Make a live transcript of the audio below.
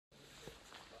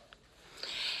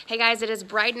Hey guys, it is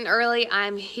bright and early.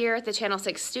 I'm here at the Channel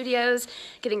 6 studios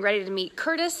getting ready to meet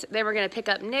Curtis. Then we're going to pick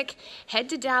up Nick, head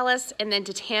to Dallas, and then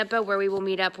to Tampa where we will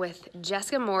meet up with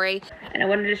Jessica Maury. And I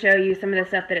wanted to show you some of the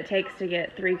stuff that it takes to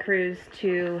get 3 crews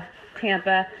to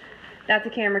Tampa. That's a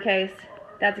camera case.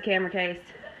 That's a camera case.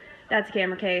 That's a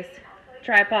camera case.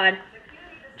 Tripod.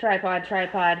 Tripod.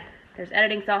 Tripod. There's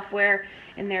editing software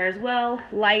in there as well.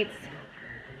 Lights.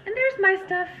 And there's my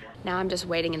stuff. Now I'm just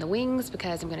waiting in the wings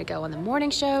because I'm gonna go on the morning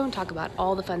show and talk about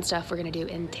all the fun stuff we're gonna do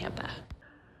in Tampa.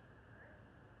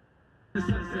 We're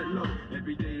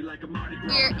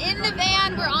in the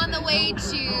van, we're on the way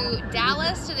to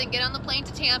Dallas to then get on the plane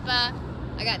to Tampa.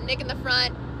 I got Nick in the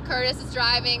front, Curtis is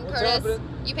driving. Curtis,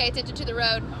 you pay attention to the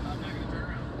road.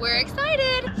 We're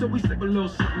excited.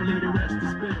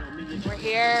 We're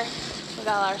here, we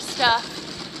got all our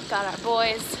stuff, got our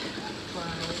boys.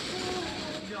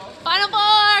 Final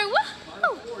bar! Woo!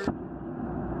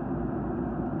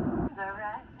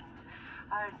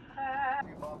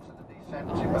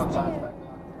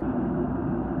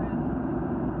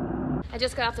 I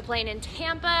just got off the plane in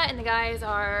Tampa and the guys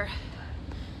are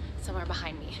somewhere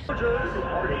behind me.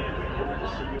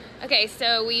 Okay,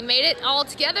 so we made it all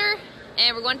together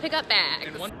and we're going to pick up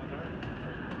bags.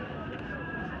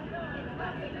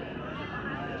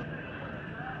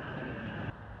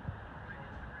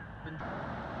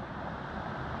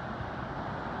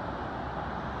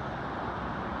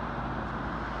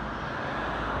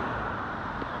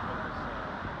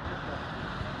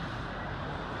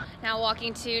 Now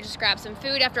walking to just grab some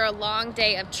food after a long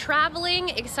day of traveling.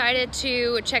 Excited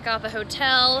to check out the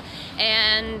hotel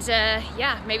and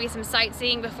yeah, maybe some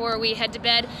sightseeing before we head to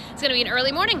bed. It's gonna be an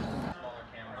early morning.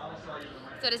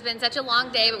 So it has been such a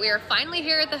long day, but we are finally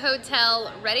here at the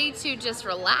hotel, ready to just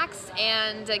relax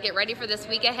and get ready for this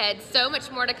week ahead. So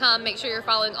much more to come. Make sure you're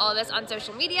following all of us on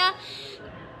social media.